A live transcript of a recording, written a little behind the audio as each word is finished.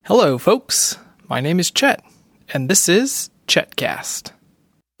Hello, folks. My name is Chet, and this is Chetcast.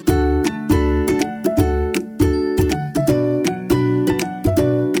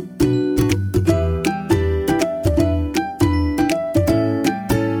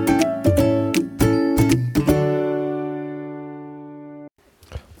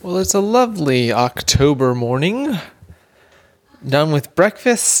 Well, it's a lovely October morning. Done with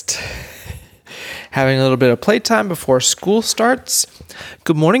breakfast. Having a little bit of playtime before school starts.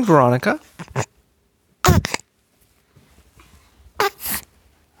 Good morning, Veronica.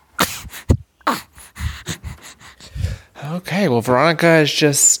 Okay, well, Veronica has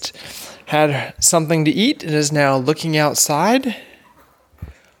just had something to eat and is now looking outside.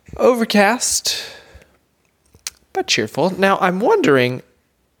 Overcast, but cheerful. Now, I'm wondering,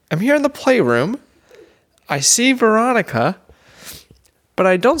 I'm here in the playroom. I see Veronica, but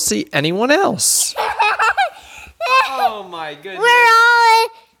I don't see anyone else. Oh my goodness. We're all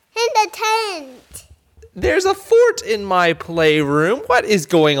in the tent. There's a fort in my playroom. What is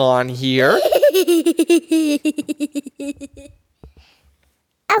going on here?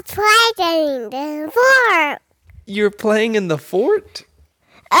 I'm playing the fort. You're playing in the fort?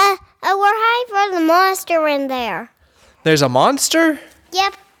 We're hiding for the monster in there. There's a monster?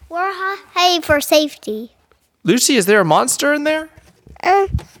 Yep, we're hiding for safety. Lucy, is there a monster in there?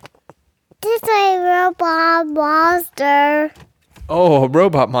 This is a robot monster. Oh, a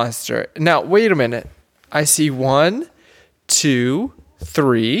robot monster. Now, wait a minute. I see 1, 2,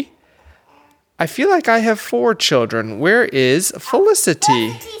 3. I feel like I have 4 children. Where is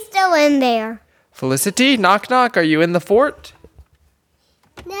Felicity? She's still in there. Felicity, knock, knock. Are you in the fort?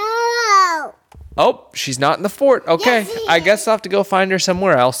 No. Oh, she's not in the fort. Okay, Yes, she I is. guess I'll have to go find her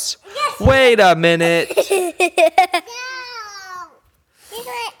somewhere else. Yes, Wait a minute. No. She's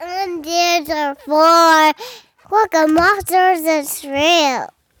right under the floor. Look, a monster's is real.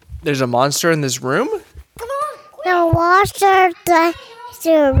 There's a monster in this room? Come on. The monster is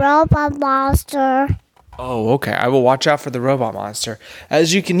a robot monster. Oh, okay. I will watch out for the robot monster.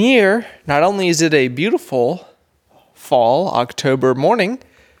 As you can hear, not only is it a beautiful fall October morning,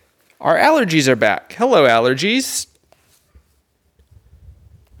 our allergies are back. Hello, allergies.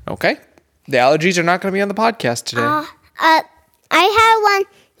 Okay. The allergies are not going to be on the podcast today. I had one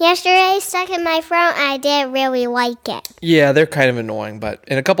yesterday stuck in my throat, and I didn't really like it. Yeah, they're kind of annoying, but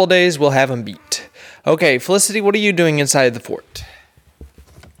in a couple days, we'll have them beat. Okay, Felicity, what are you doing inside the fort?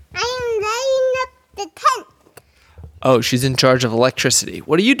 I am laying up the tent. Oh, she's in charge of electricity.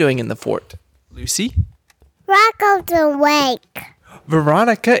 What are you doing in the fort? Lucy? Rocco's awake.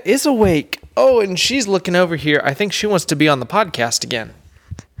 Veronica is awake. Oh, and she's looking over here. I think she wants to be on the podcast again.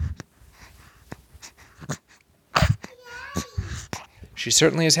 She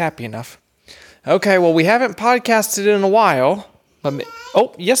certainly is happy enough. Okay, well, we haven't podcasted in a while.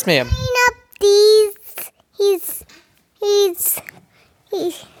 Oh, yes, ma'am. Laying up these.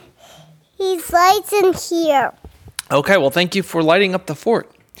 He's lights in here. Okay, well, thank you for lighting up the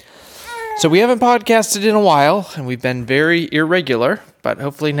fort. So we haven't podcasted in a while, and we've been very irregular, but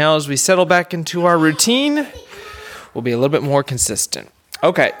hopefully now as we settle back into our routine, we'll be a little bit more consistent.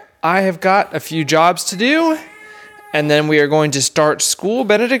 Okay, I have got a few jobs to do, and then we are going to start school.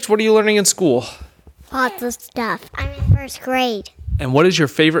 Benedict, what are you learning in school? Lots of stuff. I'm in first grade. And what is your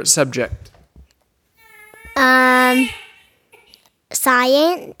favorite subject?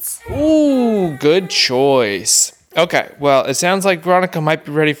 Science. Ooh, good choice. Okay, well, it sounds like Veronica might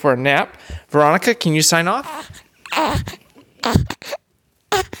be ready for a nap. Veronica, can you sign off?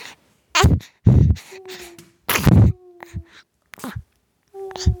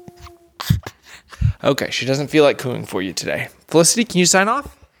 Okay, she doesn't feel like cooing for you today. Felicity, can you sign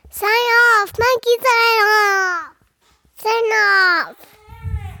off? Sign off. Monkey, sign off. Sign off.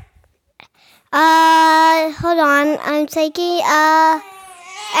 Hold on. I'm taking,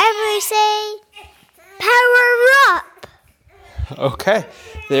 everybody say, power up. Okay,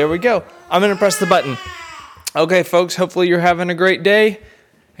 there we go. I'm going to press the button. Okay, folks, hopefully you're having a great day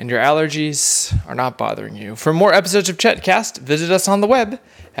and your allergies are not bothering you. For more episodes of Chetcast, visit us on the web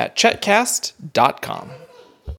at chetcast.com.